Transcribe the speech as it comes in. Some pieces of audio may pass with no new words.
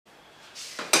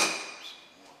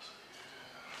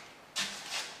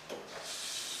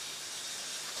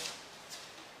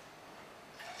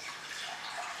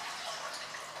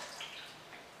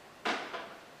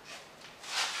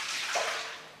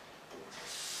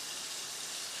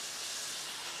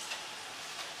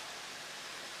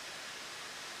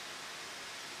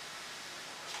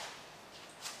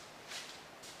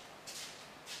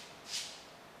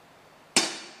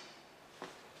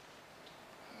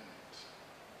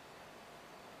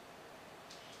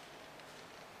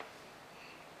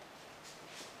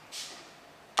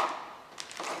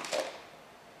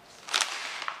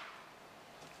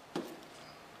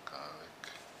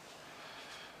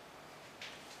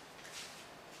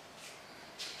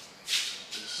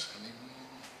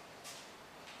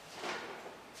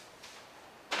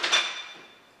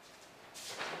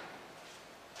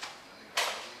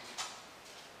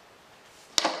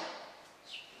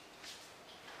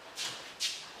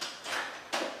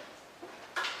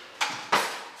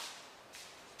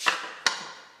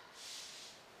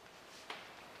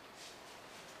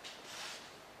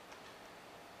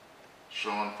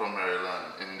Sean from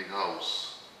Maryland in the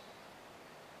house.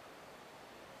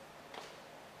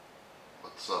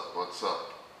 What's up? What's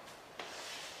up?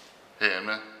 Hey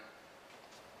man,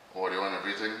 audio and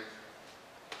everything.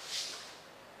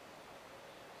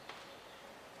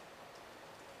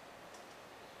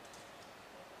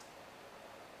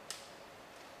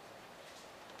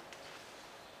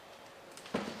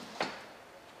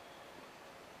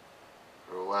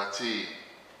 Rawati,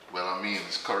 well I mean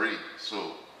it's curry,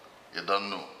 so you don't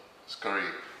know. It's curry.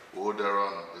 Oh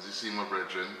Daron, as you see my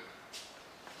brethren,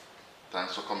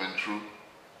 thanks for coming through.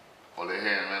 All you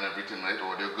hearing man, everything right?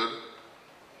 Audio good?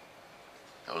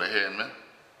 All you hearing man?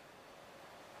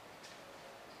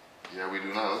 Yeah, we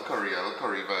do now curry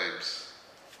vibes.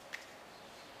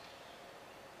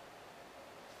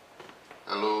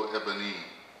 Hello Ebony,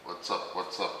 what's up,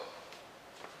 what's up?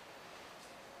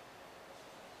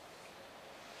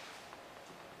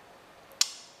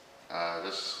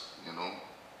 Just, you know,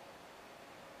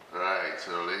 right,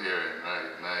 so early hearing,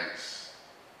 right, nice.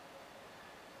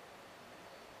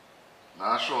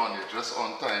 Now Sean, you're just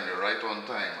on time, you're right on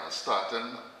time.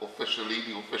 Starting officially,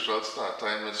 the official start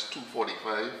time is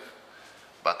 2:45,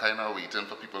 but kind of waiting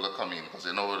for people to come in because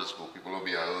they know where to go. People will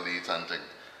be a little late and thing.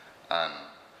 And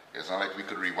it's not like we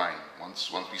could rewind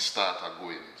once we start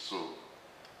going. So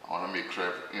I want to make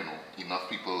sure, you know, enough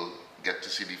people get to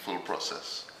see the full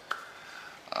process.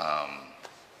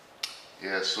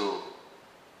 Yeah, so,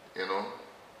 you know,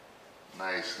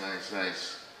 nice.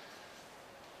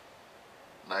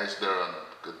 Nice, Darren.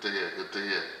 Good to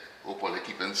hear. Hope all are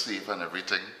keeping safe and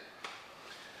everything.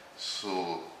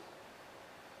 So,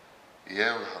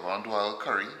 yeah, we're going to do our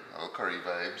curry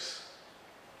vibes.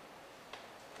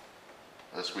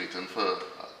 Just waiting for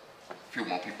a few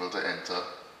more people to enter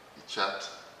the chat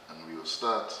and we will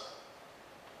start.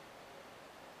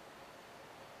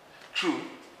 True.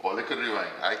 Or they could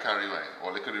rewind. I can rewind.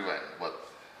 Or they could rewind. But,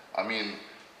 I mean,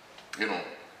 you know,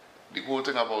 the whole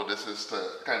thing about this is to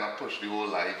kind of push the whole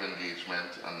live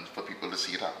engagement and for people to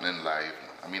see it happening live.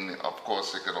 I mean, of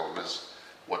course, they could always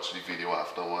watch the video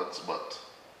afterwards, but...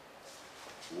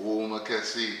 Oh,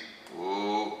 Mackenzie.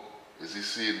 Oh, is he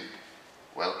seen?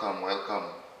 Welcome.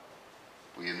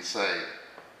 We inside.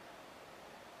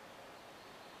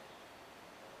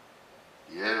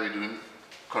 Yeah, we're doing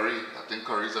curry. I think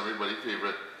curry is everybody's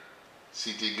favorite.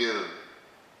 CT Gill.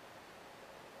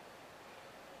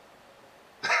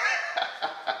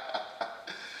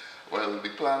 Well, the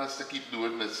plan is to keep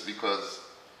doing this because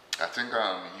I think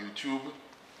YouTube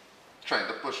trying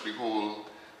to push the whole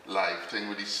live thing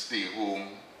with the stay home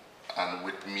and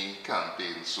with me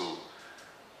campaign. So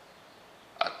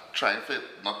I'm trying for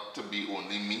it not to be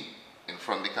only me in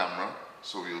front of the camera.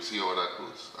 So we'll see how that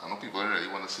goes. I know people don't really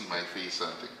want to see my face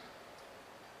and thing.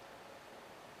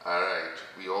 Alright,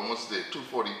 we almost there,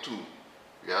 2:42.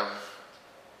 We have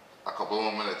a couple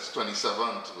more minutes,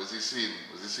 27th. Was he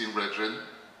seen, brethren?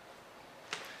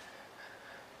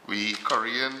 We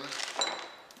currying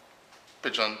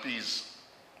pigeon peas.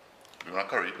 We want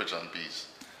to curry pigeon peas.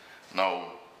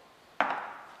 Now,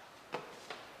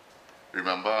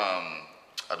 remember,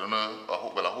 I don't know,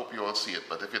 I hope you all see it,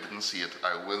 but if you didn't see it,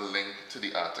 I will link to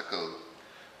the article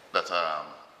that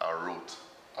I wrote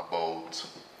about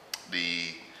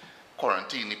the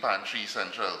quarantine, the pantry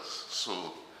essentials.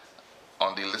 So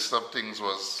on the list of things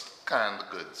was canned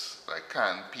goods, like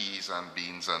canned peas and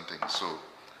beans and things. So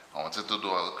I wanted to do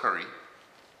a curry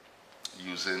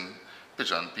using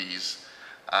pigeon peas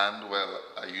and, well,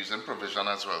 using provision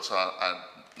as well. So I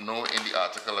know in the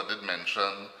article I did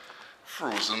mention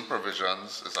frozen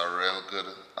provisions is a real good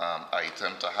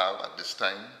item to have at this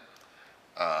time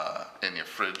in your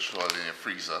fridge or in your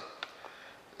freezer.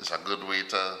 It's a good way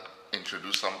to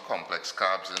introduce some complex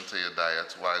carbs into your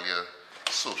diet while you're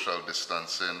social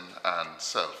distancing and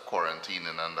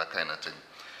self-quarantining and that kind of thing.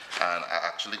 And I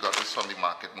actually got this from the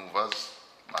Market Movers.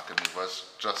 Market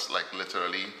Movers just like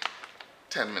literally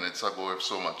 10 minutes ago, if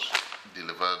so much,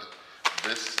 delivered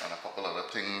this and a couple other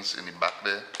things in the back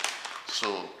there.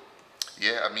 So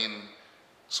yeah, I mean,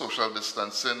 social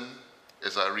distancing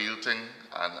is a real thing,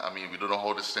 and I mean, we don't know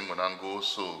how this thing gonna go,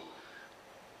 so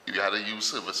you had to use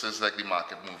services like the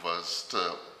Market Movers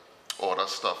to order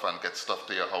stuff and get stuff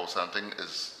to your house and thing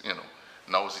is, you know,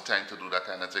 now is the time to do that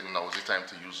kind of thing. Now is the time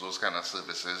to use those kind of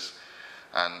services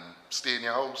and stay in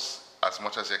your house as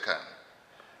much as you can.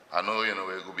 I know, you know,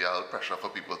 it will be a lot of pressure for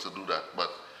people to do that,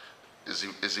 but it's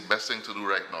the best thing to do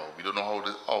right now. We don't know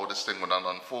how this thing will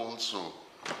unfold, so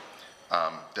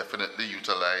definitely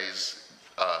utilize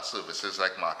services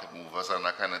like Market Movers and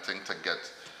that kind of thing to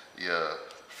get your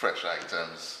fresh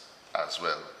items as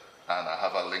well. and I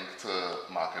have a link to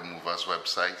Market Mover's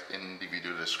website in the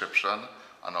video description,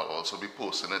 and I'll also be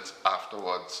posting it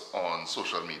afterwards on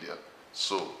social media.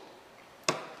 So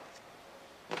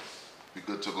be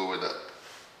good to go with that.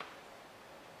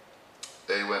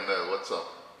 Hey Wendell, what's up?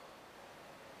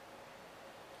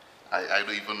 I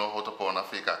don't even know how to put on a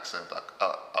fake accent.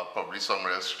 I'll probably sound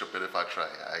real stupid if I try.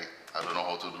 I don't know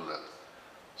how to do that.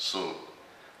 So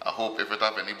I hope if it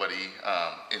have anybody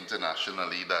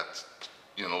internationally that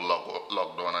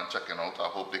logged on and checking out, I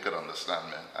hope they could understand,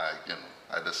 man. I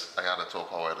had to talk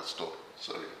how I just talk.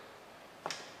 Sorry.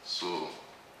 So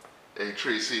hey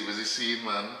Tracy, busy scene,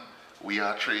 man. We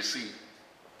are Tracy.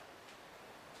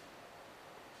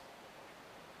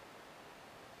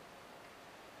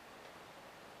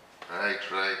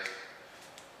 Right.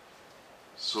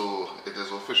 So it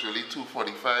is officially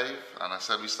 2:45, and I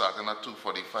said we're starting at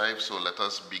 2:45, so let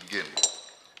us begin.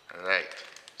 Right.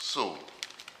 So,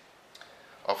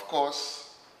 of course,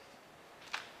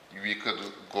 we could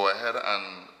go ahead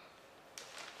and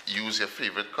use your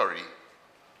favorite curry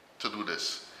to do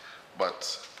this,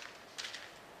 but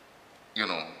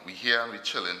we here and we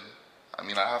chilling. I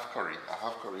mean, I have curry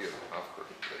here.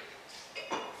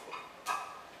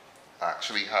 I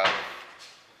actually have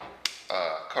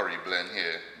a curry blend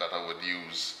here that I would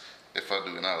use if I'm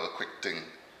doing a little quick thing.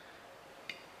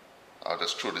 I'll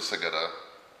just throw this together,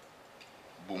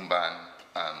 boom bang,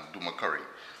 and do my curry.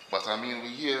 But I mean,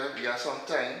 we have some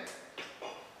time.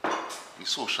 We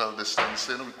social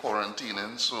distancing, we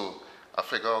quarantining, so I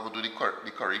figure I'll do the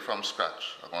curry from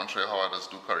scratch. I'm going to show you how I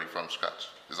just do curry from scratch.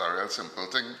 It's a real simple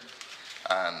thing,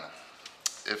 and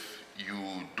if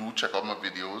you do check out my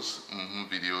videos,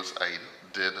 I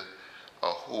did a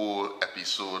whole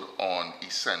episode on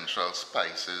essential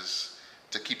spices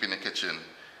to keep in the kitchen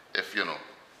if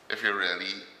you're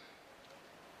really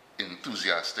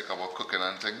enthusiastic about cooking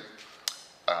and thing.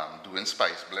 Doing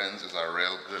spice blends is a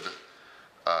real good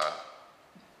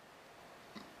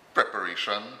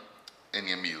preparation in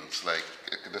your meals. Like,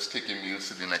 it could just take your meals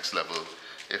to the next level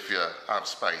if you have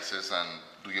spices and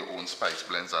do your own spice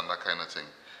blends and that kind of thing.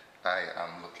 I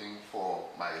am looking for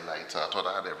my lighter. I thought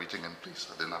I had everything in place.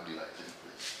 I didn't have the lighter in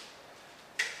place.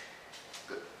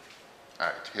 Good.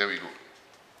 Alright, here we go.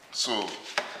 So,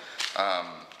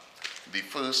 the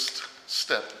first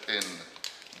step in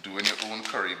doing your own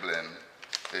curry blend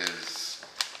is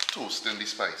toasting the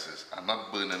spices and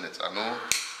not burning it. I know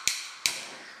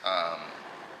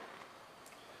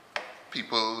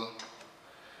people,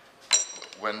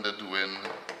 when they're doing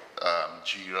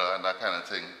jeera and that kind of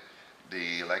thing,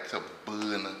 they like to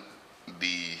burn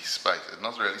the spice. It's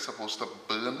not really supposed to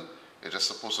burn, it's just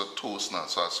supposed to toast now.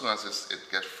 So as soon as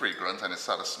it gets fragrant and it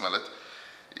starts to smell it,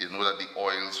 you know that the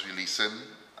oil's releasing,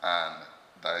 and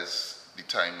that is the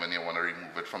time when you want to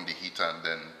remove it from the heat and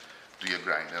then do your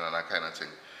grinding and that kind of thing.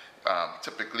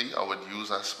 Typically, I would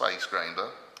use a spice grinder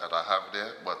that I have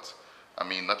there, but I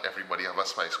mean, not everybody have a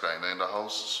spice grinder in the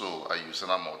house, so I use a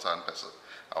mortar and pestle.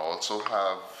 I also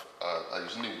have, I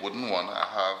use a wooden one. I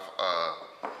have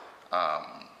a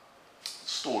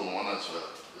stone one as well.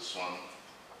 This one,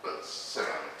 that's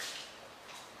ceramic.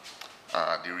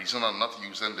 The reason I'm not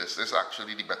using this is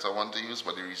actually the better one to use,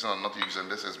 but the reason I'm not using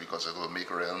this is because it will make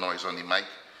a real noise on the mic,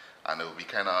 and it will be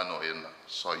kind of annoying.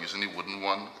 So using the wooden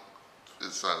one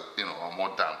is a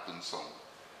more dampened sound.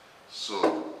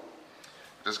 So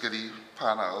just get the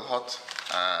pan a little hot,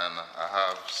 and I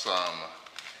have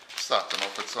starting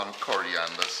off with some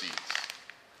coriander seeds.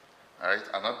 Alright,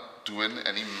 I'm not doing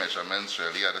any measurements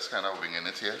really, I just kind of winging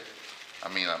it here. I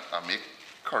mean, I make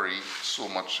curry so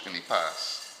much in the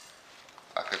past,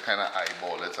 I could kind of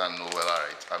eyeball it and know, well,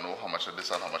 alright, I know how much of this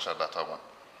and how much of that I want.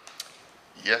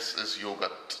 Yes, it's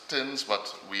yogurt tins,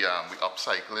 but we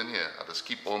upcycling here. I just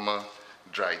keep all my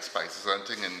dried spices and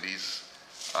thing in these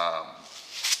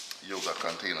yogurt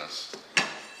containers.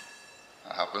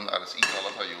 I just eat a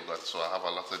lot of yogurt, so I have a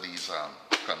lot of these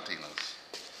containers.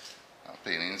 I'm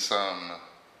putting in some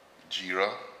jeera,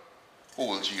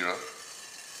 whole jeera,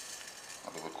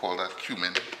 what we call that,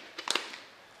 cumin.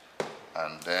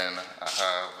 And then I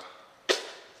have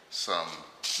some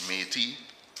methi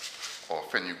or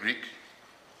fenugreek,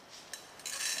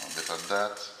 a bit of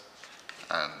that,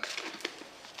 and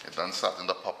it's done starting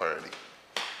to pop already.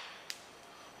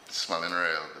 It's smelling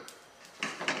real good.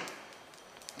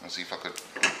 Let's see if I could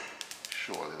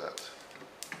show you that.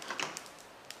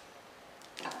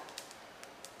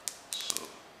 So,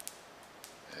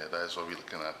 yeah, that is what we're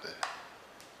looking at there.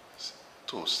 It's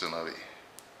toasting away.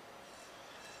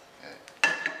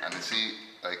 Yeah. And you see,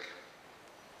 like,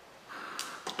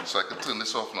 so I can turn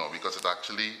this off now because it's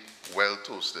actually well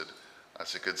toasted.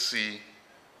 As you can see,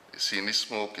 You see the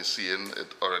smoke, you're seeing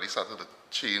it already started to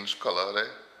change color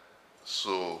there.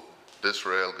 So this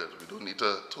real good. We don't need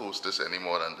to toast this any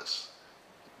more than this.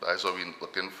 That's what we're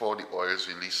looking for. The oils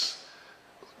release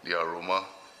the aroma,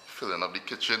 filling up the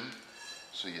kitchen.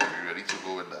 So you'll be ready to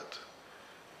go with that.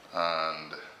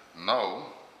 And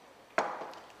now,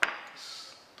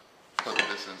 put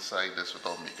this inside this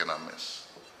without making a mess.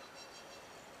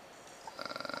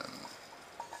 And,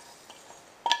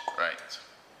 right.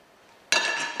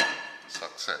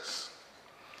 Success.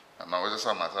 And now it's just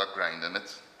a matter of grinding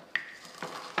it.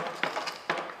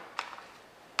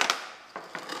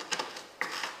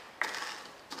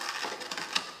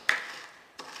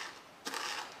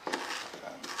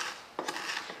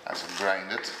 As you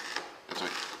grind it, it will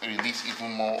release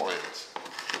even more oils.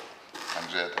 And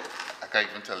Jed, I can't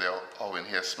even tell you how in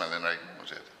here smelling right now,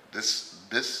 Jed. This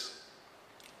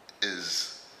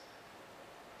is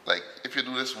like, if you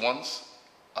do this once,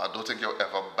 I don't think you'll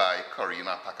ever buy curry in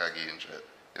a pack again, Jed.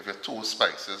 If you toast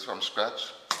spices from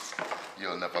scratch,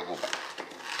 you'll never go back.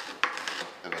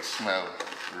 It'll smell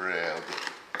real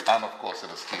good. And of course,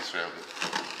 it'll taste real good.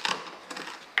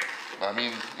 But I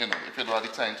mean, you know, if you don't have the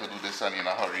time to do this and you're in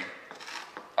a hurry,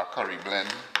 a curry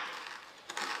blend,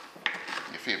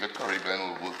 your favorite curry blend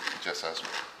will work just as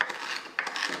well.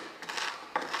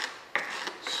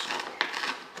 So,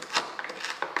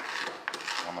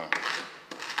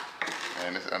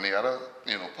 and the other,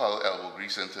 you know, pearl elbow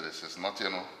grease into this. It's not, you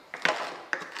know,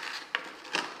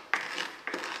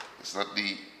 it's not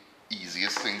the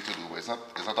easiest thing to do, but it's not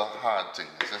a hard thing.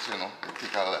 It's just, you know, it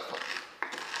takes a little effort.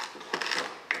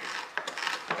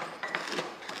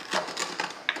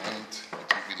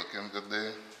 Good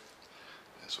there.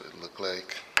 That's what it looked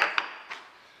like.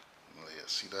 Oh, yeah,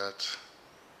 see that?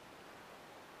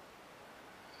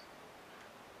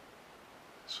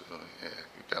 So yeah,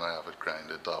 you kind of have it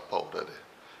grinded to a powder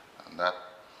there. And that,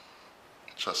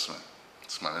 trust me,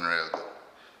 it's smelling real good.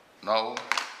 Now,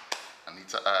 I need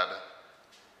to add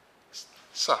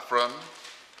saffron.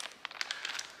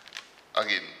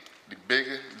 Again, the big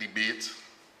debate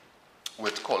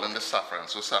with calling this saffron.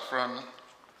 So saffron,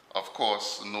 of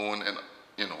course, known in,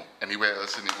 you know, anywhere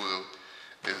else in the world,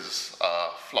 is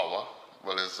flour.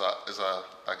 Well,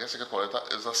 I guess you could call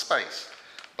it is a spice,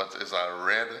 but it's a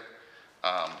red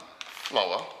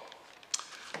flour,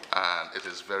 and it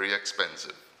is very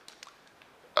expensive.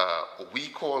 We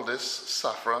call this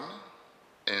saffron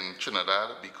in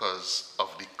Trinidad because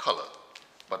of the color,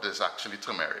 but it's actually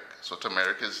turmeric. So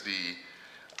turmeric is the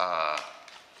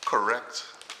correct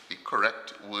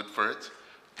word for it.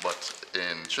 But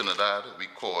in Trinidad, we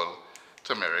call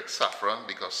turmeric saffron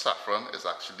because saffron is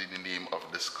actually the name of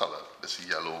this color, this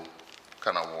yellow,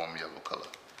 kind of warm yellow color.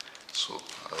 So,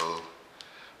 a little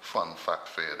fun fact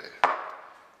for you there.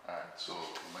 Alright, so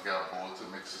I'm going to get a bowl to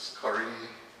mix this curry.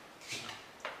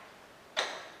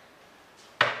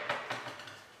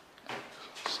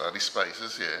 So the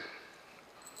spices here,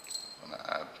 I'm going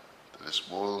to add to this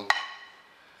bowl.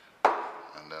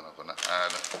 And then I'm going to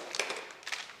add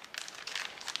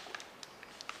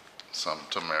some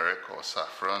turmeric or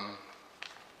saffron.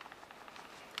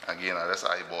 Again, I'm just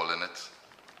eyeballing it.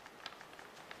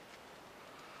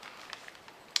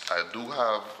 I do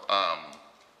have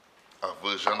a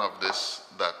version of this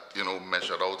that, you know,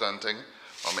 measured out and thing.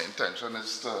 But my intention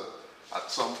is to,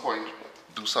 at some point,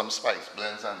 do some spice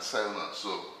blends and sell them.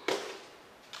 So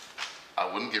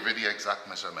I wouldn't give you the exact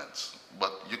measurements,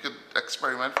 but you could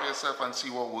experiment for yourself and see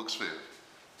what works for you.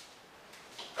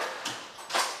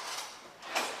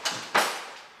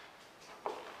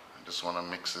 Just want to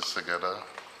mix this together.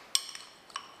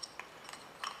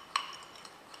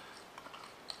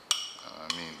 I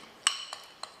mean,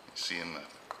 you're seeing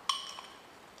that.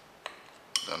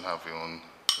 You don't have your own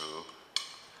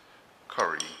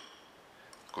curry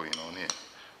going on here.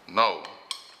 Now,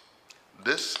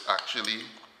 this actually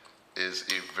is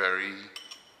a very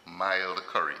mild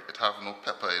curry. It have no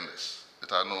pepper in this. It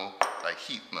have no like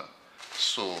heat now.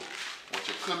 So what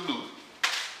you could do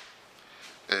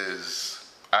is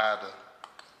add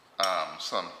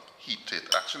some heat to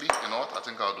it. Actually, you know what? I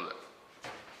think I'll do that.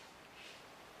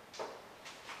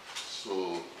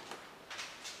 So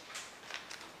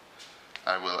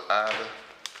I will add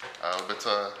a little bit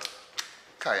of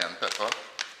cayenne pepper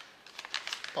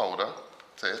powder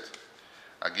to it.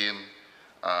 Again,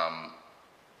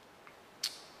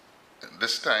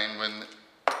 this time when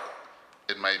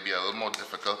it might be a little more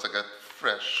difficult to get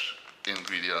fresh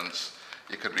ingredients,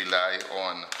 you could rely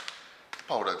on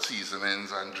powdered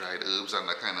seasonings and dried herbs and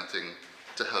that kind of thing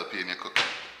to help you in your cooking.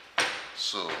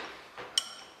 So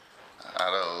add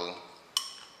a little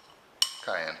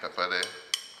cayenne pepper there,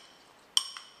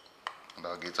 and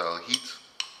I'll get a little heat.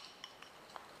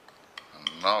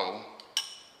 Now,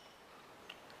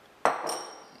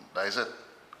 that is it.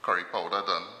 Curry powder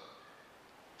done.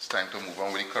 It's time to move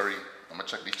on with the curry. I'm gonna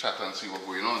check the chat and see what's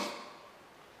going on.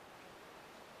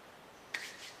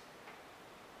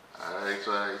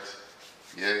 Right.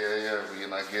 Yeah. We're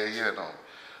in a gear here now.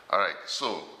 Alright,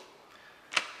 so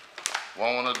what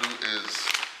I wanna do is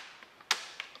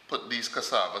put these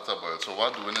cassava to boil. So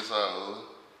what I'm doing is I'll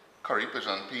curry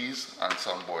pigeon peas and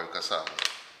some boiled cassava.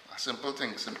 A simple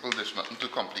thing, simple dish, nothing too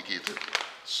complicated.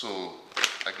 So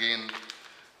again,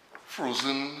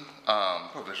 frozen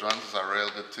provisions is a real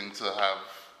good thing to have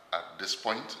at this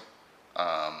point,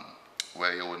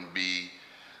 where you wouldn't be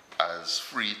as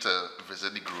free to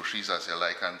visit the groceries as you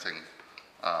like and thing.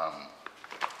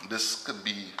 This could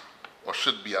be or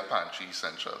should be a pantry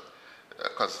essential,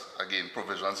 because again,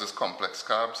 provisions is complex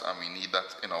carbs and we need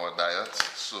that in our diets.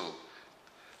 So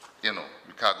you know,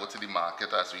 we can't go to the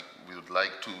market as we would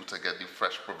like to get the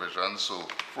fresh provisions. So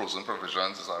frozen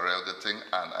provisions is a real good thing,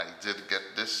 and I did get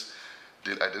this.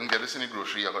 I didn't get this in the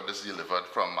grocery, I got this delivered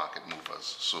from Market Movers.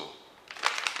 So you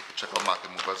can check out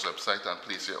Market Movers website and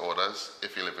place your orders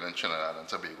if you're living in Trinidad and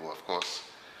Tobago, of course,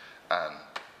 and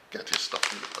get your stuff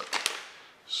delivered.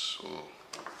 So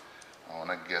I want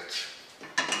to get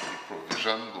the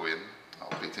provision going. I'll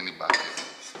put it in the back here.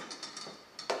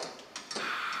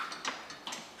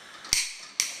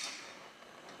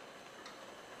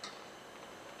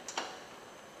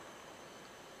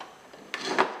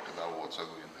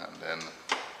 Going, and then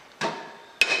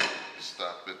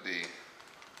start with the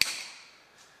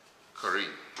curry.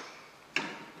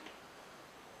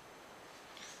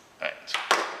 Right.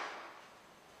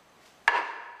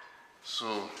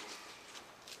 So,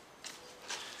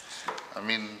 I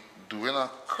mean, doing a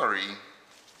curry,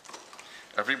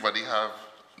 everybody have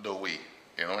the way,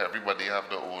 you know, everybody have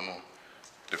their own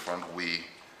different way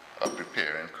of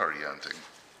preparing curry and thing.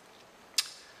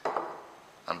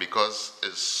 And because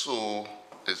it's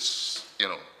you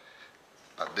know,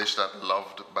 a dish that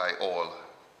loved by all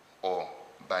or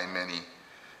by many,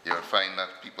 you'll find that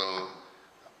people,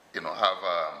 you know, have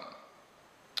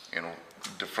you know,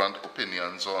 different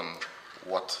opinions on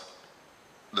what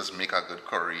does make a good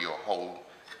curry or how,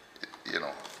 you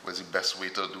know, what's the best way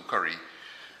to do curry.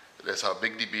 There's a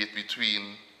big debate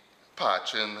between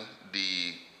parching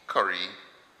the curry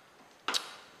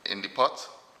in the pot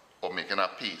or making a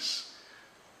paste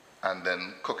and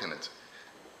then cooking it.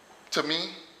 To me,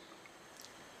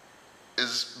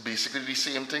 is basically the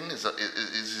same thing. Is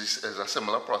a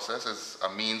similar process. As a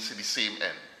means to the same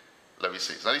end. Let me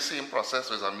say, it's not the same process,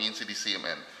 but it's a means to the same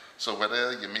end. So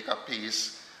whether you make a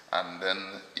paste and then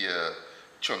you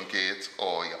chunk it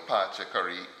or you parch your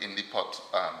curry in the pot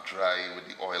dry with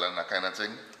the oil and that kind of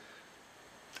thing,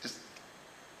 it's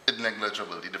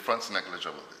negligible. The difference is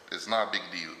negligible. It's not a big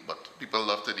deal, but people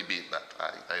love to debate that.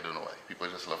 I don't know why. People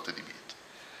just love to debate.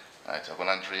 All right, so I'm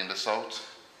going to drain this out.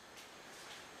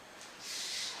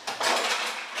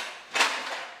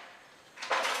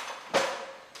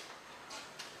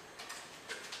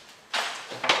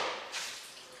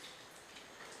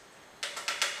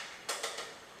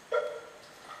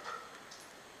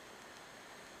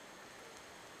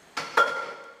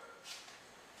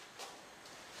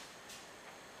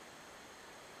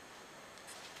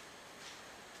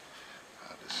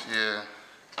 Here,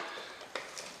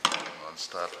 I'm going to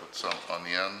start with some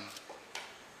onion,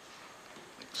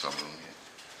 make some room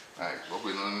here. Alright, what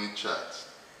going on in the chat?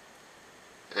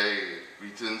 Hey,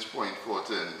 greetings, Point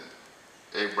 14.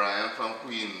 Hey, Brian from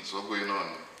Queens, what going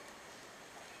on?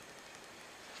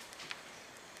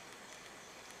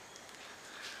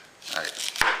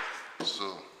 Alright,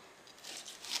 so,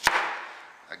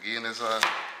 again, is a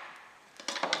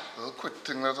little quick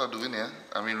thing that I'm doing here.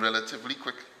 I mean, relatively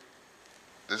quick.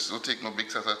 This will take no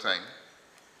big set of time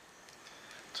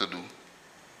to do,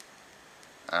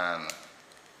 and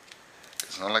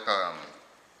it's not like a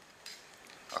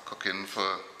cooking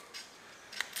for,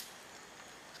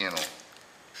 you know,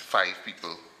 5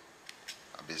 people.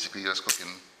 I'm basically just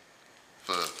cooking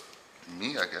for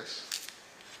me, I guess.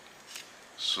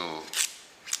 So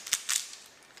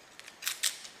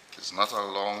it's not a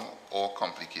long or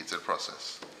complicated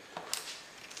process.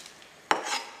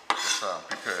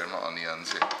 Preparing my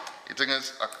onions here. The thing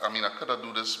is, I mean, I could have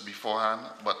do this beforehand,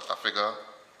 but I figure,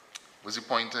 what's the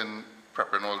point in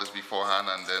prepping all this beforehand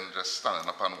and then just standing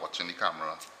up and watching the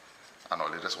camera and all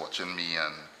they just watching me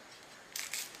and,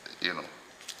 you know,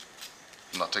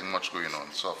 nothing much going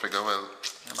on. So I figure, well,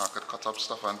 you know, I could cut up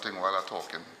stuff and thing while I'm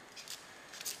talking.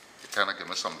 It kind of give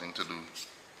me something to do,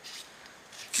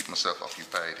 keep myself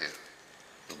occupied here.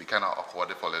 It would be kind of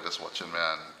awkward if all they just watching me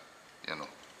and, you know,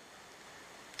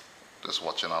 just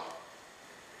watching up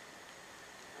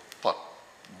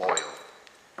boil.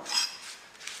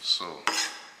 So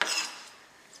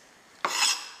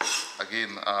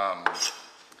again,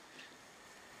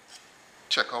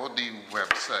 check out the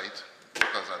website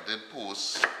because I did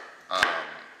post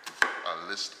a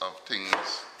list of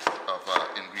things, of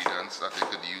ingredients that you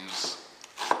could use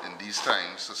in these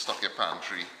times to stock your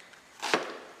pantry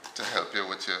to help you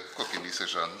with your cooking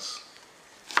decisions.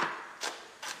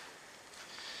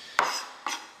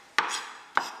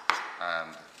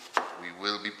 And we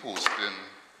will be posting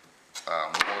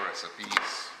more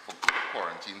recipes for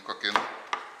quarantine cooking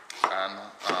and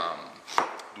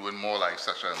doing more live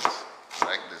sessions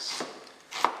like this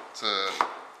to,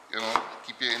 you know,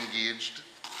 keep you engaged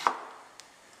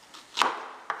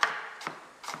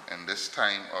in this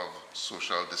time of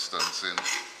social distancing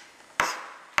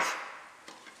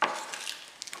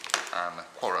and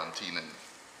quarantining.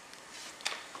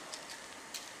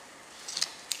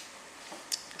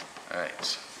 All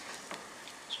right.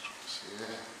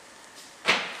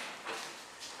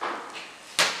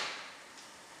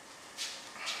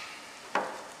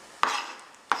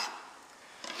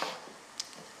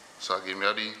 So I'll give me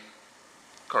the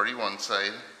curry one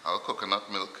side, our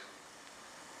coconut milk,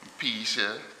 peas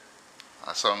here,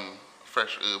 and some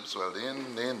fresh herbs. Well, they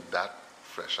ain't that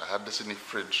fresh. I had this in the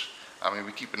fridge. I mean,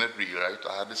 we're keeping it real, right?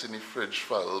 I had this in the fridge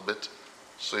for a little bit.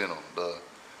 So, you know,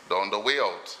 they're on the way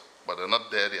out, but they're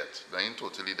not dead yet. They ain't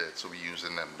totally dead, so we're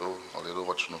using them, though. Or they don't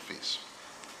watch no face.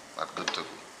 That's good to go.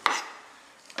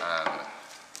 And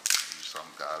use some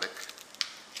garlic.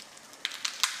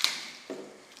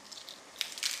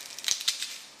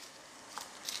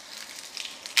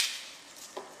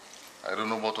 I don't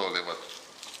know about all that, but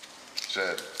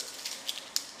Jed,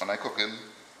 when I cooking,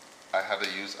 I had to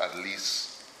use at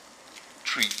least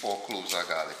 3-4 cloves of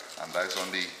garlic, and that's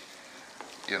on the,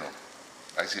 you know,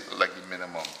 I see like the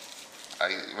minimum.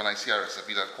 When I see a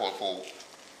recipe that call for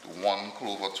 1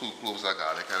 clove or 2 cloves of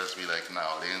garlic, I just be like,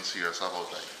 nah, they ain't serious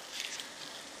about that.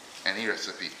 Any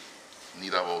recipe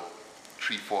need about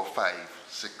 3, 4, 5,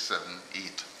 6, 7,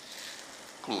 8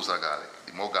 cloves of garlic.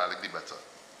 The more garlic, the better.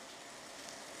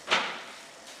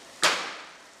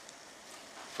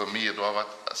 For me, you don't have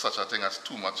such a thing as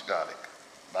too much garlic.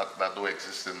 That don't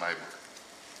exist in my book.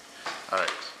 Alright,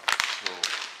 so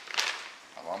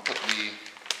I'm going to put the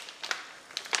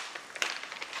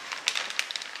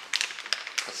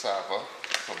cassava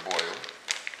to boil.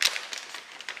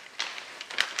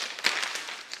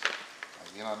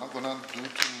 Again, I'm not going to do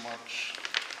too much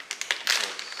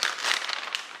because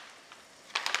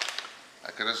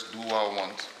I can just do what I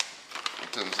want in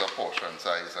terms of portion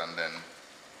size and then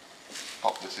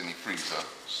pop this in the freezer.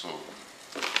 So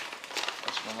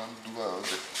that's what I'm gonna do a little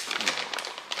bit, you know.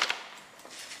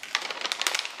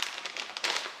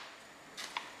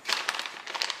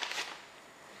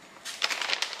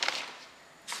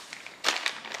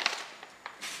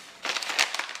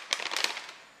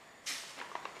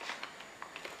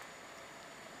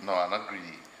 No, I'm not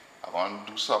greedy. I'm gonna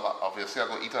do some, obviously I'm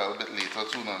gonna eat a little bit later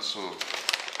too now, so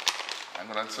I'm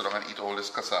gonna sit down and eat all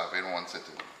this cassava in one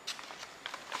sitting.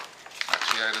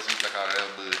 Actually, I just eat like a real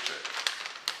bird.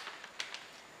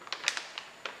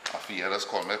 I feel I just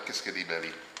call me Kiskedy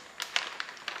belly.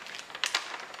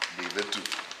 David too.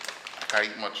 I can't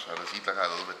eat much, I just eat like a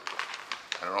little bit.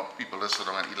 I don't know, people just sit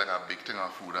down and eat like a big thing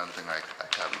of food and thing, I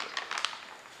can't do that.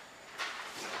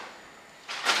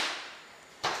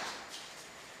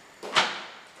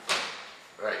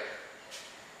 Right.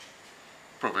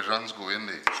 Provisions go in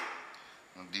there.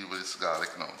 I'll deal with this garlic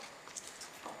now.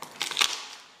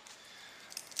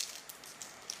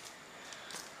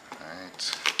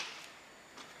 Alright.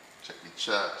 Check the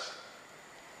chat.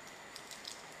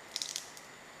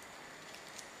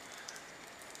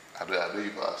 I don't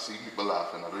even see people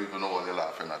laughing. I don't even know what they're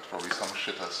laughing at. Probably some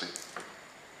shit I see.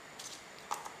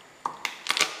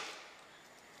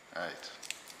 Alright.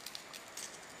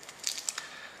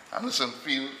 And listen,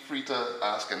 feel free to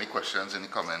ask any questions in the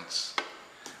comments.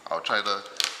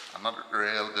 I'm not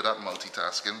real good at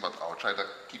multitasking, but I'll try to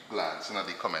keep glancing at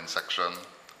the comment section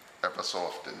ever so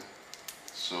often.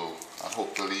 So, and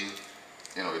hopefully,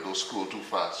 you know, it don't scroll too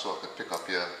fast so I could pick up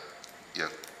your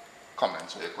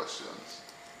comments or your questions.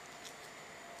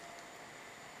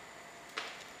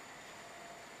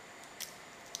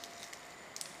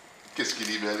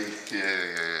 Kiskedy belly,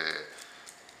 yeah.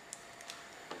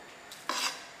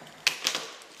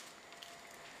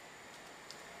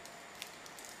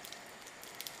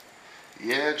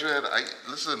 Yeah, Jed,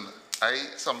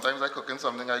 sometimes I cook in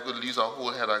something I could use a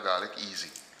whole head of garlic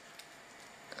easy.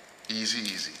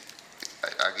 Easy.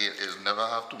 Again, it'll never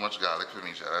have too much garlic for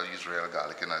me, Jed. I'll use real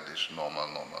garlic in a dish, normal.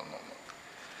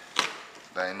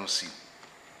 That ain't no see.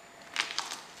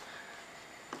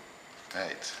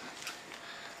 Right.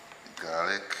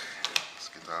 Garlic. Let's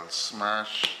get it all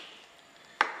smash.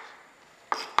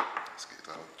 Let's get it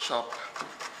all chop.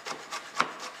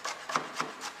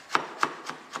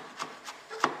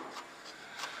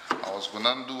 I was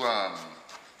gonna do a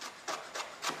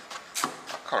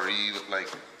curry with like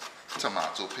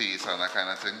tomato paste and that kind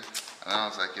of thing, and I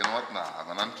was like, you know what, nah, I'm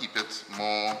gonna keep it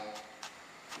more,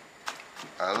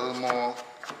 a little more,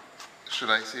 should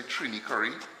I say Trini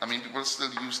curry? I mean, people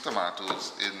still use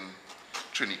tomatoes in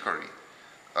Trini curry,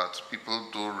 but people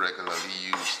don't regularly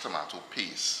use tomato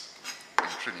paste in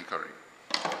Trini curry.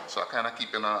 So I kind of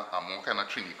keep in a more kind of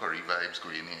Trini curry vibes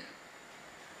going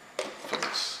here for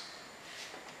this.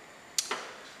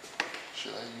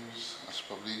 Should I use, that's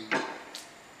probably,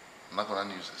 I'm not going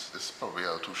to use this. This is probably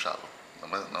a little too shallow. Now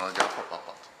I get a proper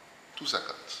pot. 2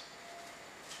 seconds.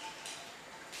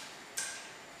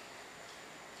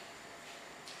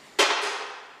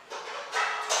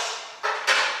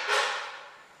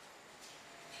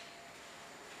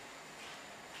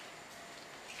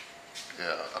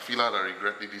 Yeah, I feel like I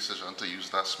regret the decision to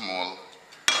use that small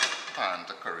pan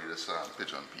to curry this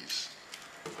pigeon piece.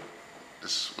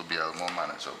 This would be a little more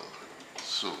manageable.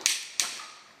 So,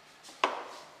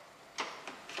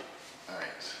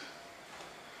 alright,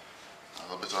 a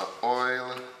little bit of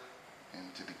oil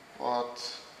into the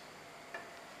pot.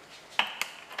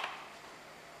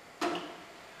 I'm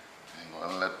going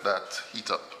to let that heat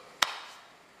up.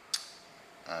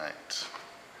 Alright, let's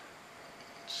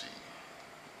see,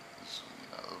 zoom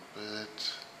in a little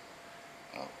bit.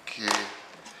 Okay,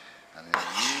 and in the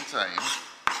meantime,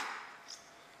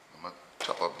 I'm going to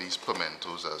chop up these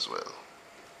pimentos as well.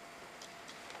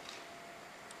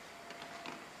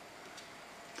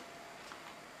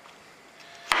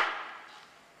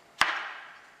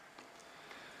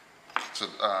 So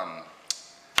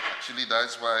actually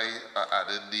that's why I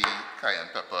added the cayenne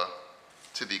pepper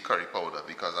to the curry powder,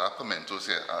 because I have pimentos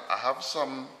here. I have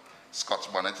some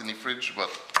Scotch bonnet in the fridge, but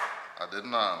I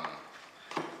didn't, I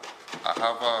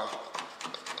have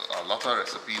a lot of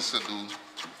recipes to do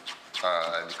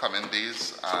in the coming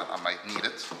days, and I might need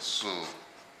it, so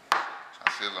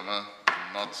I said let me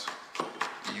not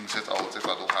use it out if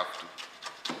I don't have to.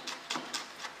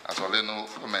 As all you know,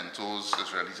 pimentos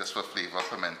is really just for flavor.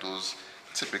 Pimentos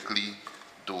typically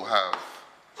don't have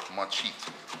much heat.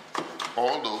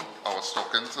 Although I was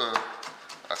talking to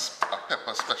a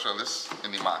pepper specialist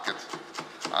in the market,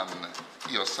 and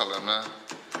he was telling me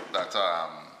that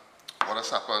what has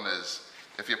happened is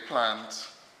if you plant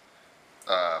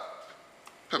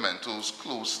pimentos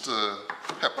close to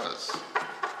peppers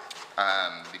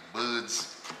and the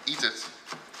birds eat it,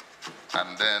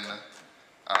 and then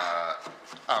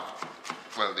have,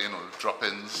 well, you know,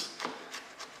 droppings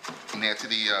near to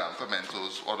the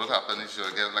pimentos, what would happen is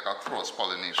you'll get like a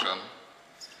cross-pollination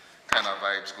kind of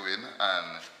vibes going,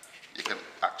 and you can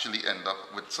actually end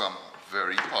up with some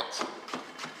very hot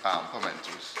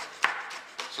pimentos.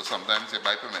 So sometimes you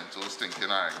buy pimentos thinking,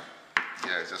 alright,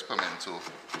 yeah, it's just pimento.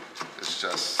 It's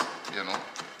just, you know,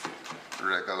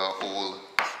 regular old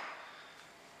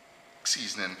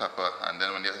seasoning pepper, and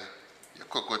then when you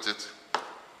cook with it,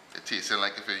 it tastes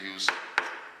like if you use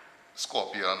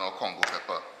scorpion or Congo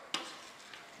pepper.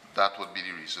 That would be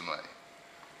the reason why.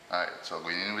 Alright, so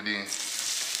going in with the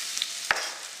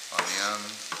onion.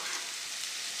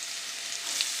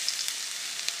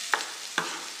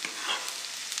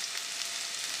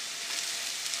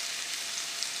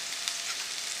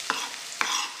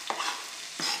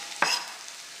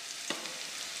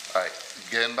 Alright,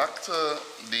 getting back to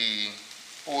the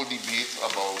whole debate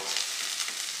about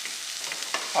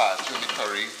parching the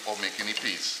curry or making the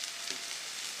paste.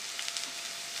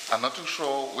 I'm not too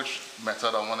sure which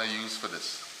method I want to use for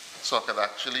this. So I could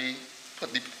actually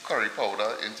put the curry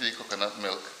powder into the coconut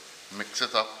milk, mix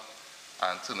it up,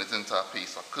 and turn it into a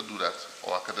paste. I could do that,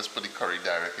 or I could just put the curry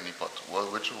direct in the pot. Well,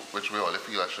 which way all you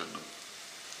feel I should do?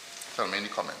 Tell me in the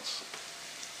comments.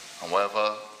 And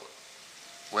wherever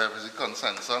is the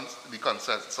consensus, I'm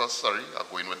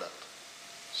going with that.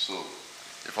 So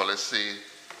if I let's say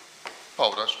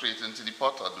powder straight into the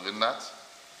pot, I'm doing that.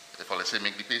 If I let's say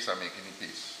make the paste, I'm making the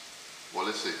paste. What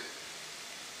let's say?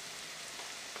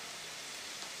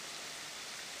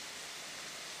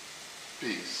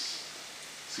 Paste.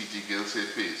 CT Gill say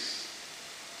paste.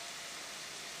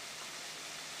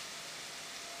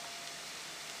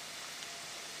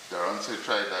 Darren say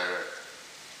try direct.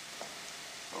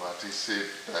 What he said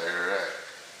direct.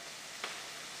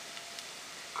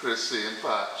 Chris saying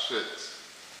patch it.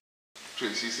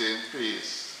 Tracy saying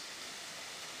paste.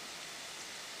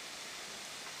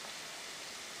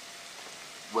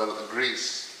 Well,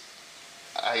 Grace,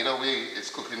 either way, it's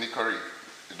cooking the curry.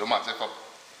 It don't matter if I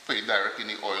put it directly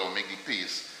in the oil or make the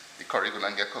paste, the curry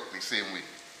gonna get cooked the same way.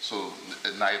 So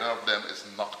neither of them is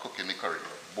not cooking the curry.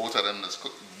 Both of them is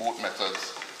both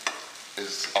methods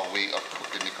is a way of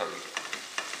cooking the curry.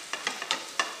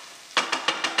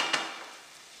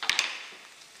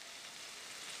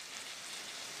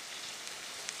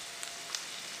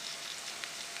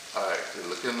 Alright, it's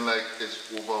looking like it's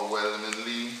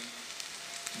overwhelmingly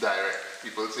direct.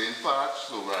 People saying parch,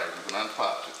 so right, we're gonna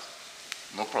parch it.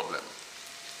 No problem.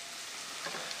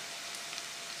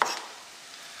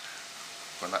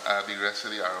 Gonna add the rest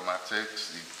of the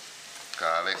aromatics, the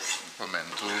garlic, the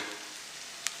pimento.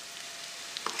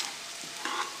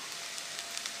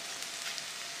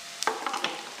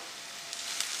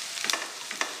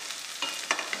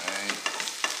 Right.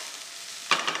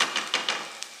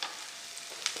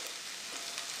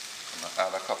 Gonna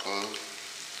add a couple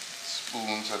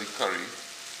spoons of the curry.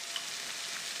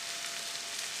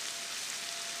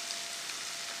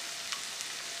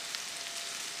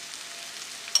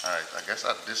 Alright, I guess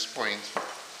at this point,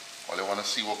 all I want to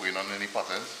see what going on in the pot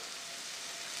is.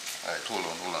 Alright, hold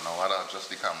on. Now I gotta adjust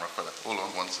the camera for that. Hold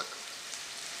on 1 second.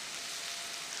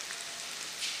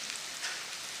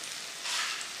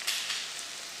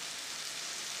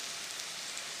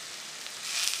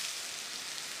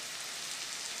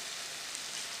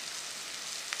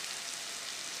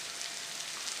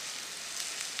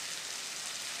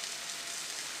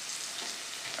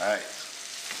 Alright.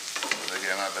 So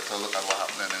again, I better look at what's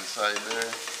happening inside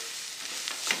there.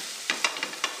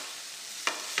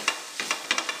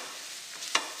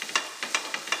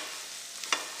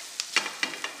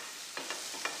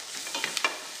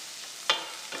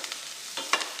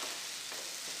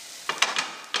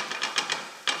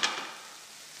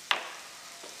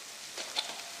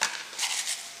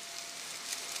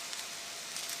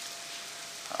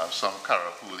 I have some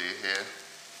carapuli here.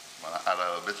 I'm gonna add a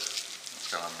little bit.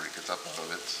 Just gonna break it up a little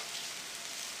bit.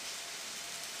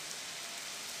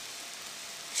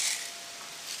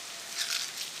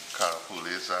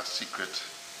 Carapuli is a secret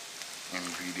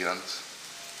ingredient.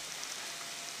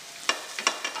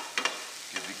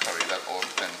 Give the curry that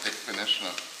authentic finish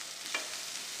now.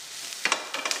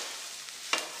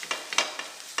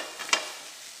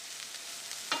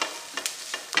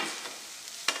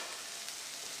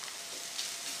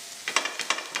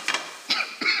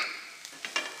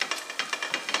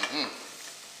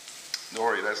 Don't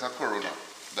worry, that's not corona.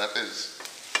 That is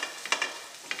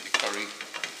the curry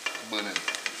burning.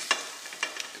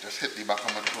 It just hit the back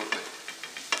of my throat there.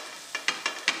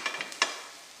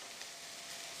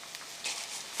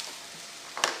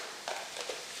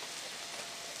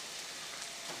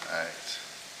 Alright.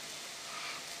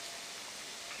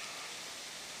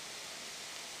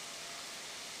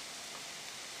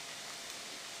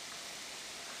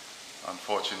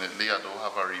 Unfortunately, I don't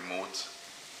have a remote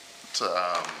to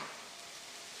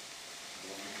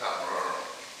move the camera around.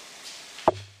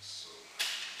 So.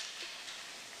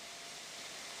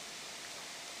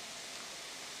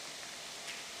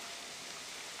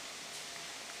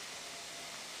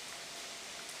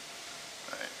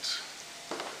 Right.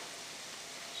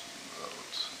 Zoom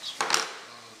out.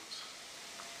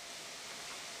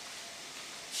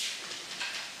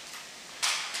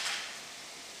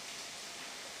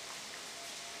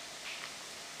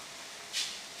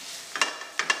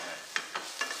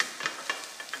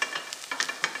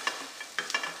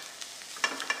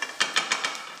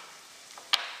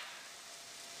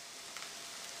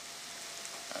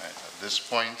 At this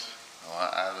point, I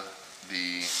want to add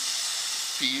the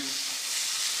peas.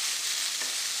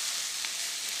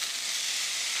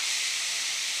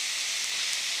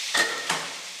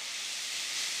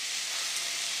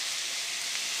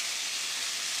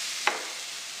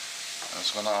 I'm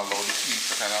just going to allow the peas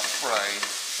to kind of fry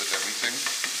with everything.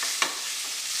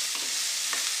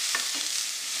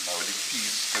 Now the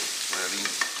peas could really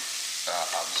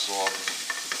absorb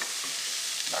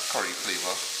that curry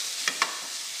flavor.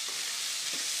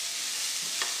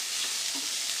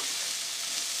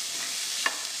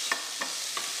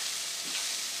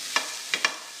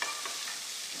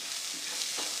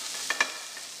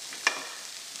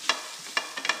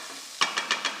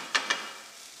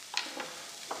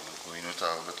 A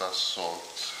little bit of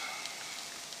salt,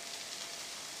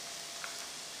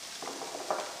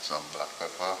 some black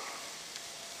pepper,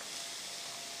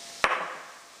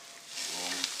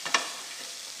 boom.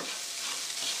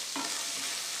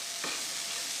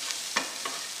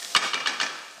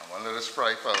 I want to let it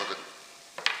fry for a little bit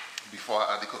before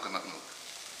I add the coconut milk.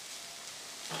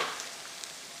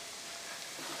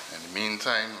 In the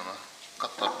meantime, I'm going to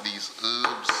cut up these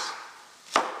herbs,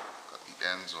 cut the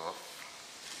ends off.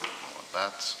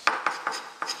 That.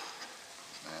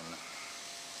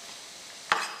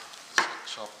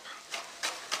 chop.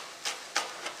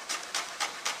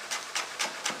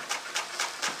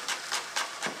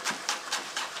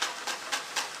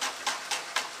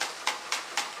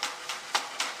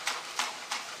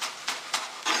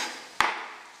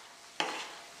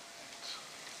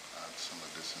 Add some of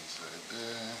this inside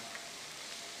there.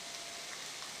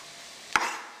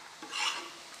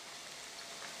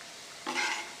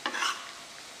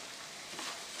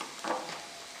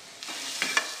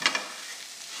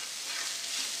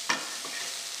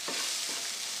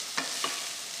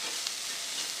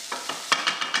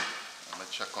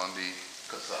 Check on the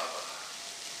cassava.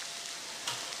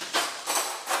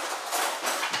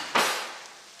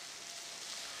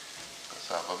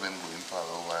 Cassava been going for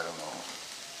a while now.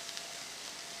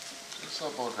 It's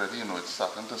about ready, you know, it's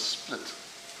starting to split.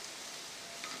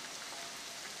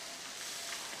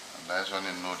 And that's when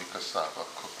you know the cassava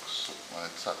cooks, when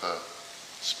it's at a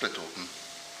split open.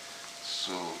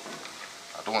 So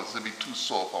I don't want it to be too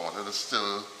soft. I want it to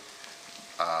still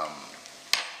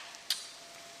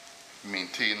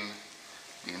maintain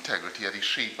the integrity of the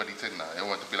shape of the thing now. I don't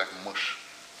want it to be like mush.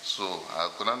 So I'll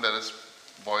go down there, just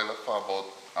boil it for about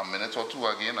a minute or two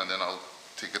again, and then I'll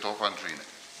take it off and drain it.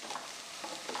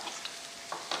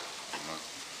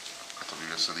 Cut the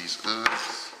rest of these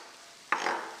herbs.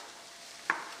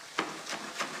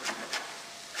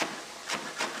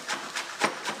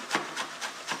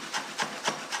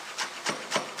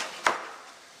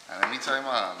 And anytime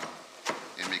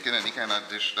you're making any kind of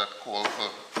dish that calls for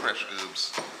fresh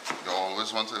herbs, you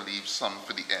always want to leave some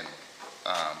for the end.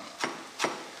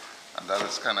 And that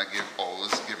is kind of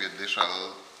always give your dish a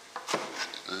little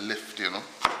lift, you know.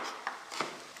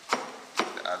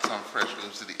 You add some fresh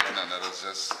herbs to the end, and that'll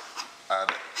just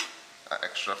add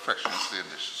extra freshness to your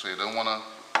dish. So you don't want to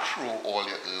throw all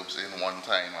your herbs in one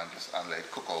time and let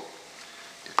it cook out.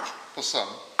 You put some,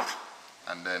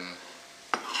 and then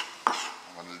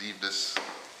I'm going to leave this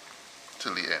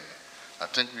till the end. I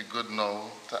think we're good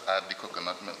now to add the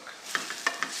coconut milk.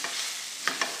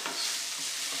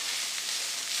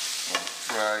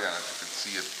 Fry, and as you can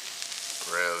see it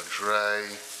real dry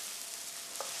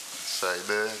inside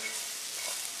there.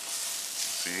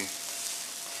 See?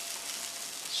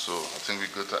 So I think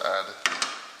we're good to add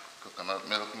coconut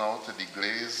milk now to the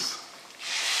glaze.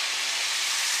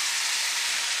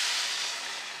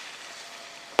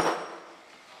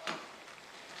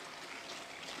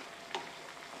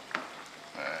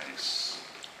 Nice.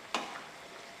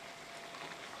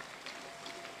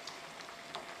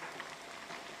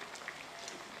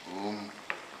 Boom.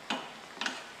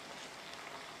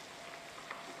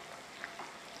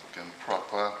 Looking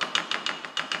proper.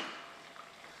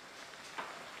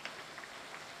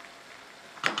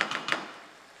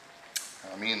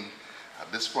 I mean,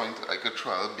 at this point, I could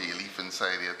try a bay leaf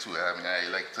inside here too. I mean, I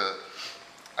like the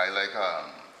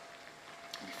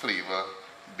flavor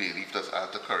bay leaf does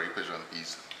add to curry pigeon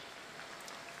peas.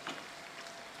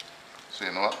 So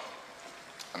you know what?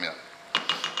 I mean,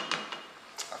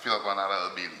 I feel like I'm gonna add a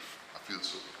little bay leaf. I feel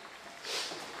so.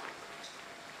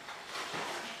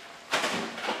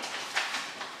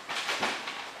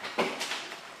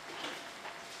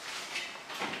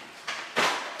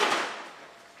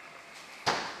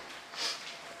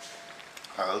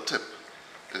 A little tip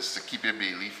is to keep your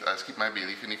bay leaf. I just keep my bay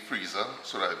leaf in the freezer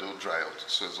so that it don't dry out.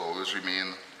 So it's always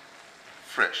remain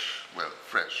fresh. Well,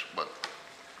 fresh, but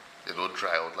it don't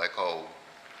dry out like how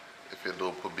if you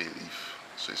don't put bay leaf.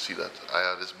 So you see that I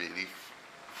have this bay leaf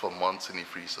for months in the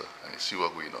freezer, and you see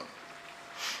what's going on.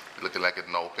 It's looking like it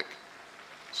now pick.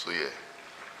 So yeah,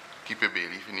 keep your bay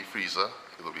leaf in the freezer.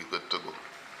 It'll be good to go.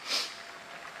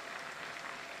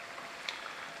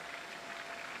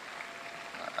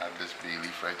 Add this bay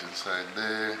leaf right inside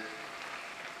there.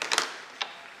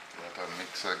 Let her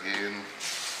mix again.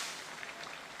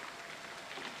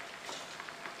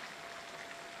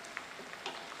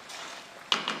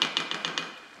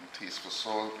 And taste for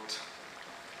salt.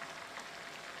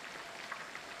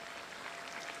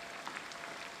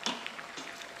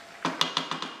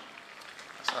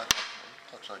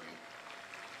 Touch again.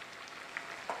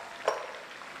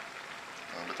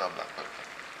 A little bit of black pepper.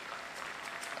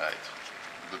 Alright.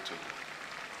 Good to go.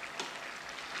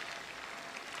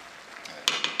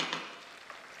 Right.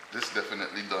 This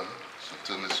definitely done, so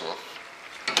turn this off.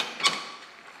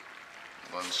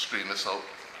 I'm going to strain this out.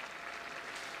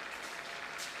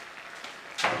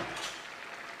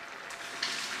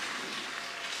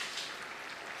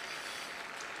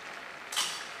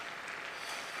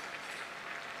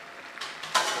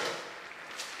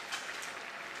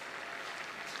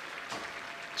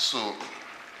 So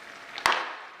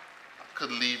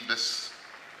could leave this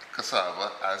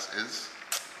cassava as is,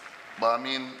 but I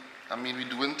mean, I mean, we're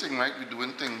doing things, right? We're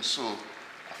doing things. So,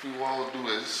 I think what I'll do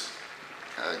is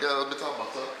get a little bit of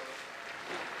butter.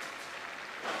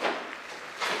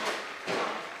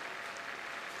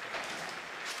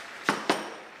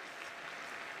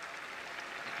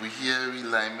 We here, we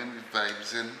liming, we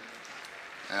vibes in,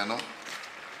 you know.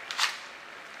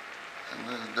 And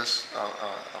then just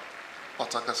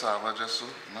pot of cassava just so.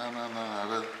 No, I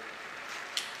will.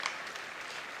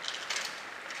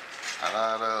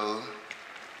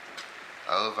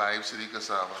 I'll vibes to the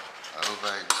cassava. I'll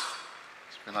vibes.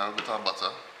 Spin a little bit of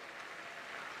butter.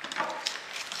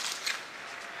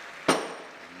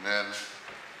 And then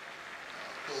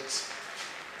I'll put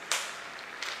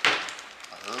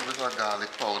a little bit of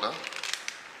garlic powder.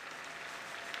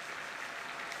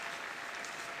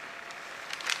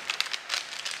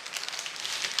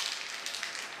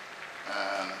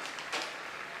 And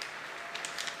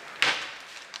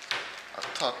a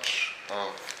touch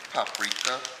of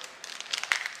paprika.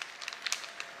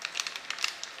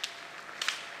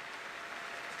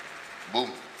 Boom.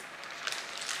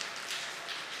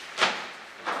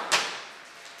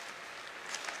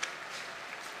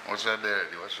 What's that there?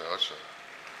 What's that?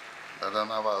 That don't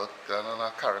have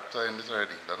a character in it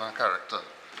already. That don't have character.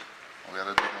 All we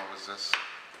gotta do now is just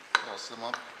toss them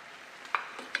up.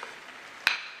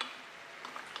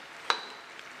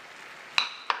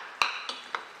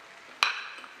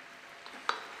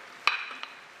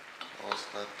 Toss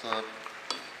that up.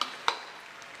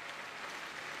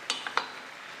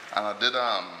 And I did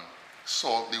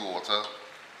salt the water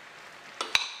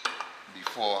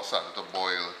before I started to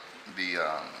boil the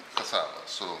cassava,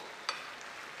 so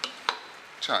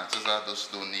chances are this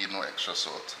don't need no extra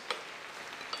salt.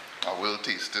 I will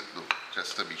taste it though,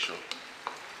 just to be sure.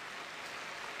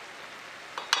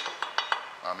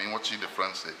 I mean, what's the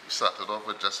difference there? You started off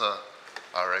with just a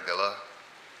regular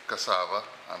cassava,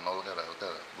 and now look at that,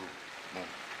 boom, boom.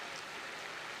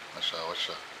 Watch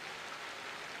that.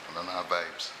 I don't have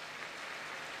vibes.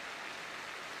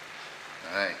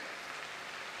 Alright.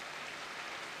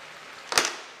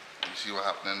 You see what's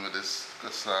happening with this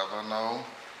cassava now?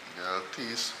 You got a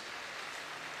taste.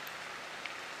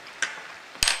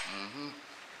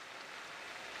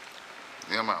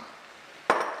 Yeah, man.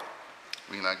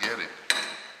 We not get it.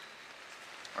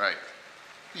 Right.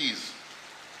 Peas.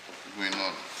 Going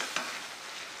on.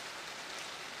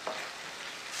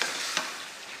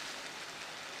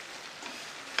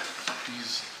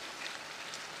 Peas.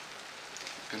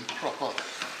 Looking proper.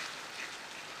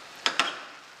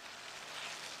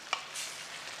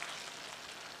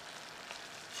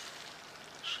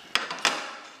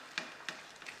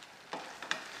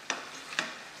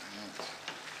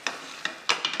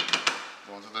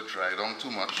 Don't want it to dry down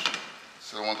too much,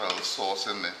 so I want a little sauce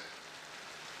in there.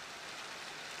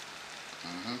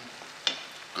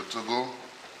 Good to go.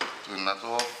 Turn that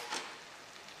off.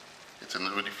 It's in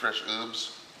it with the fresh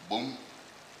herbs. Boom.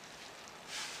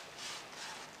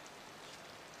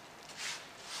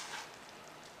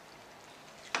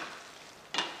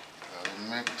 I'll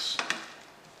mix.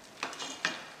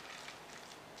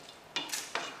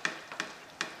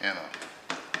 You know,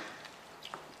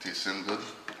 tasting good.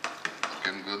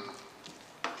 Looking good.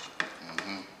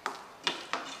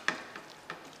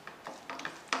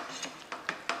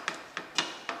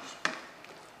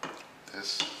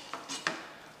 This,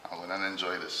 I'm gonna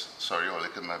enjoy this. Sorry all I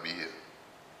could not be here,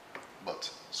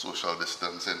 but social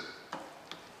distancing,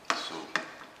 so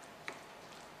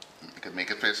you can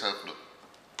make it for yourself though.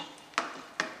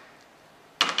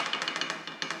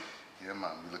 Yeah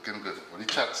man, you're looking good. What the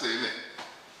chat saying there?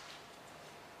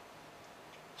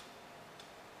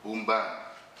 Boom bang.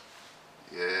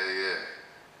 Yeah.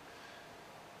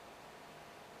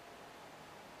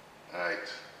 Alright.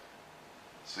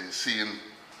 So you're seeing,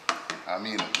 I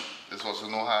mean, this was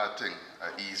no hard thing,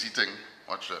 an easy thing.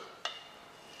 Watch that.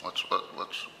 Watch.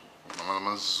 I'm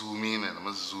gonna zoom in and I'm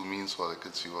gonna zoom in so I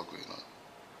can see what's going on.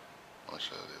 Watch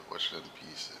that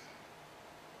piece there.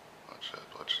 Watch that.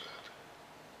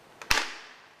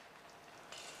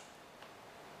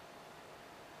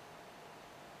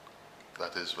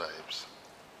 That is vibes.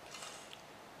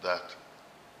 That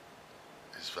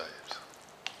is vibes.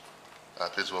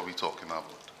 That is what we're talking about.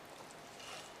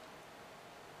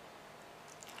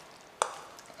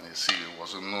 And you see, it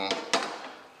wasn't no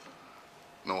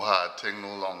hard thing,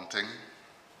 no long thing.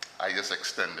 I just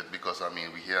extended because I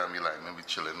mean, we here and we like, we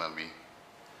chilling and we,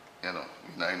 you know,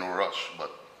 we're not in no rush,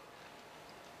 but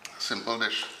simple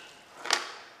dish.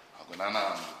 I'm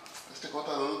gonna, let's take out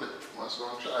a little bit. Let's go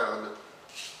and try a little bit.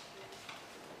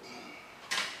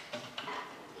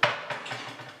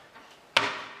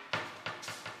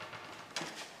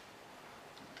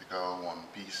 Take out one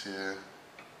piece here.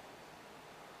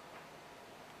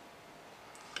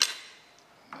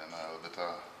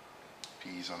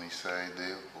 Peas on the side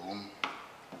there, boom.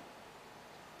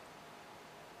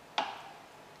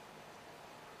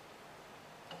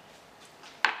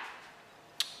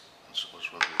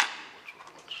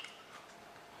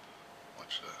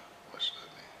 Watch that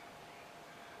there.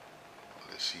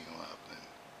 Let's see what's happening.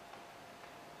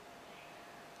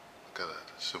 Look at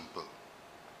that, simple,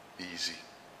 easy,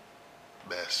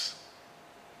 best.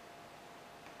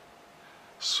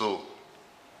 So,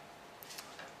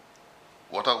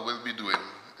 what I will be doing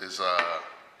is,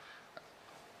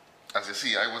 as you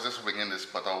see, I was just winging this,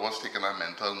 but I was taking a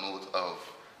mental note of,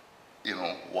 you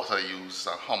know, what I use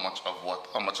and how much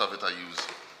of it I use.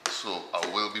 So I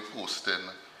will be posting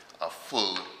a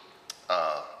full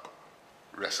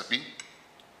recipe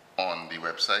on the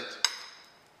website,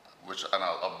 and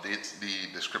I'll update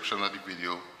the description of the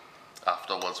video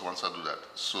afterwards once I do that.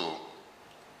 So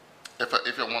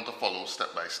if you want to follow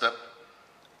step by step,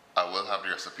 I will have the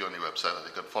recipe on the website that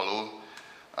you can follow.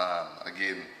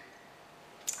 Again,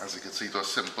 as you can see, it was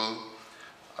simple,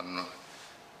 and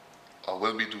I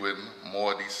will be doing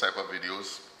more of these type of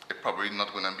videos. It's probably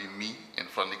not going to be me in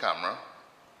front of the camera,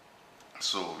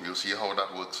 so you'll see how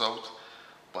that works out.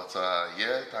 But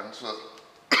yeah, thanks for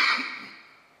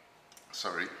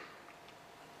sorry,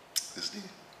 it's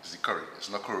the curry. It's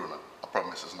not corona. I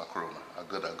promise it's not corona. I'm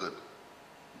good.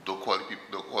 Don't call the people,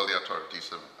 don't call the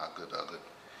authorities. I'm good.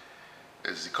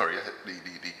 It's the curry.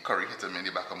 The curry hitting me in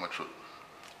the back of my throat.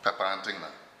 Pepper and thing,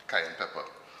 man. Cayenne pepper.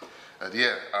 And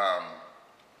yeah,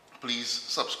 please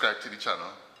subscribe to the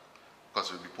channel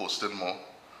because we'll be posting more.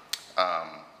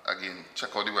 Again,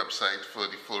 check out the website for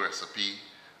the full recipe.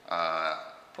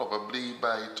 Probably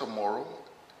by tomorrow,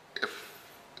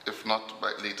 if not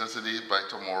by later today, by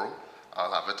tomorrow,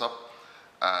 I'll have it up.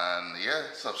 And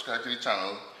yeah, subscribe to the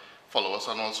channel. Follow us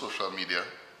on all social media.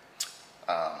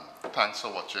 Thanks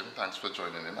for watching. Thanks for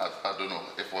joining in. I don't know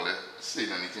if I'll say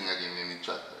anything again in the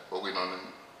chat. What going on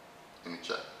in the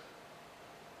chat?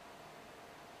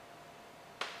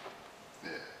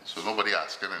 Yeah. So nobody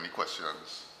asking any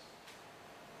questions.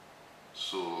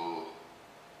 So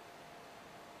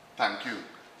thank you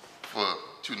for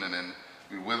tuning in.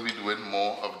 We will be doing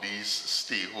more of these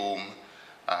stay home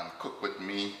and cook with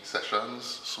me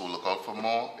sessions. So look out for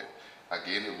more.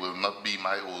 Again, it will not be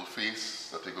my old face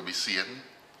that you will be seeing.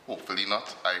 Hopefully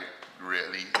not. I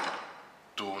really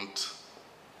don't.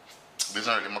 This is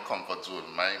not really my comfort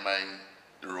zone. My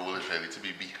role is really to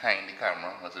be behind the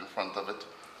camera, not in front of it.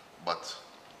 But,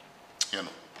 you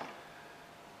know,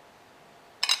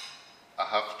 I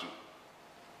have to,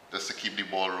 just to keep the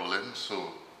ball rolling.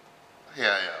 So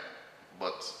here I am.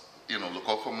 But, you know, look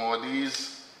out for more of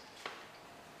these.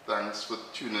 Thanks for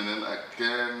tuning in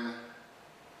again.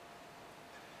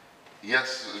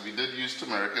 Yes, we did use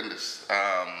turmeric in this.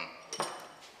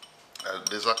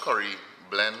 There's a curry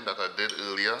blend that I did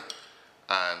earlier,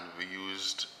 and we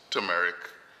used turmeric,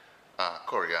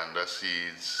 coriander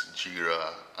seeds,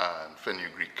 jeera, and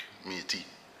fenugreek, meaty.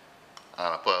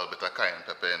 And I put a little bit of cayenne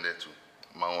pepper in there too.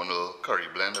 My own little curry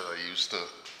blend that I used to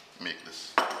make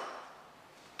this.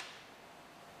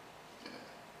 Yeah.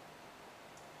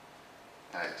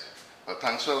 Alright, well,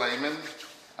 thanks for liming.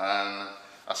 And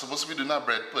I'm supposed to be doing a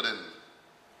bread pudding.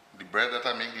 The bread that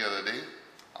I made the other day,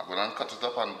 I'm going to cut it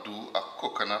up and do a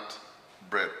coconut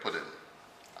bread pudding.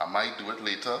 I might do it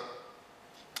later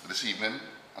this evening,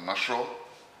 I'm not sure.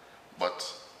 But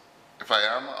if I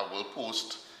am, I will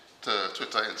post to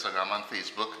Twitter, Instagram, and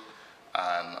Facebook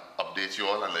and update you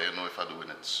all and let you know if I'm doing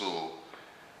it. So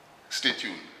stay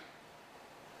tuned.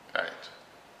 Alright.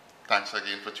 Thanks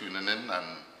again for tuning in,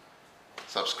 and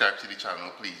subscribe to the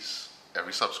channel, please.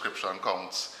 Every subscription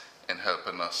counts in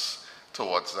helping us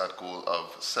towards that goal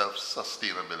of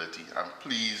self-sustainability. And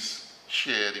please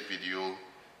share the video,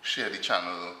 share the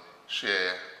channel,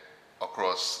 share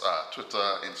across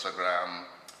Twitter, Instagram,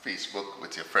 Facebook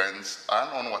with your friends, and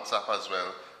on WhatsApp as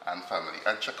well, and family.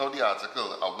 And check out the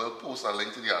article. I will post a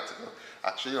link to the article.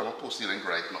 Actually, I'm going to post the link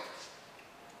right now.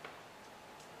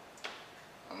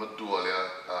 I'm going to do all your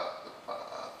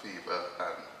a favor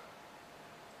and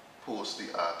post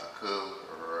the article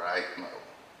right now.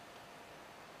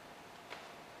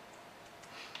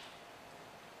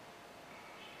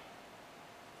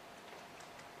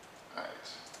 Alright.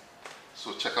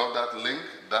 So check out that link.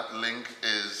 That link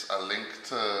is a link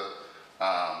to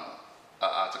an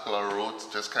article I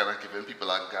wrote, just kind of giving people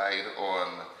a guide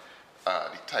on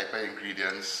the type of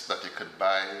ingredients that you could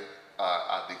buy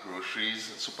at the groceries,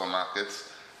 supermarkets,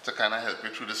 to kind of help you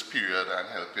through this period and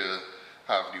help you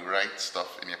have the right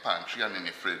stuff in your pantry and in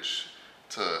your fridge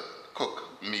to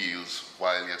cook meals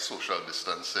while you're social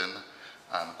distancing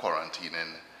and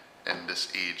quarantining in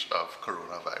this age of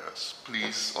coronavirus.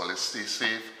 Please, always stay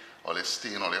safe, always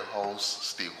stay in your house,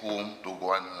 stay home, don't go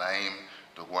online,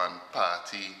 don't go and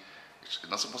party. You're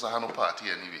not supposed to have no party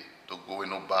anyway. Don't go in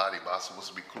no bar, the bar's supposed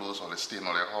to be closed, always stay in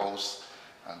your house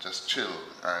and just chill.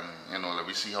 And let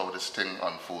me see how this thing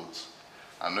unfolds.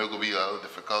 I know it's going to be a little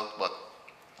difficult, but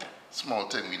small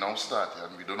thing, we now start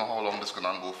and we don't know how long this is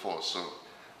going to go for. So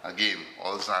again,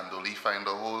 all Zandoli, find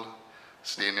a hole,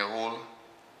 stay in your hole,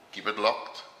 keep it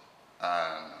locked,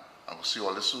 and I will see you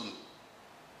all this soon.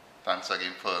 Thanks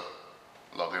again for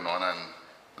logging on and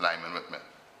liming with me.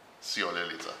 See you all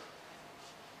later.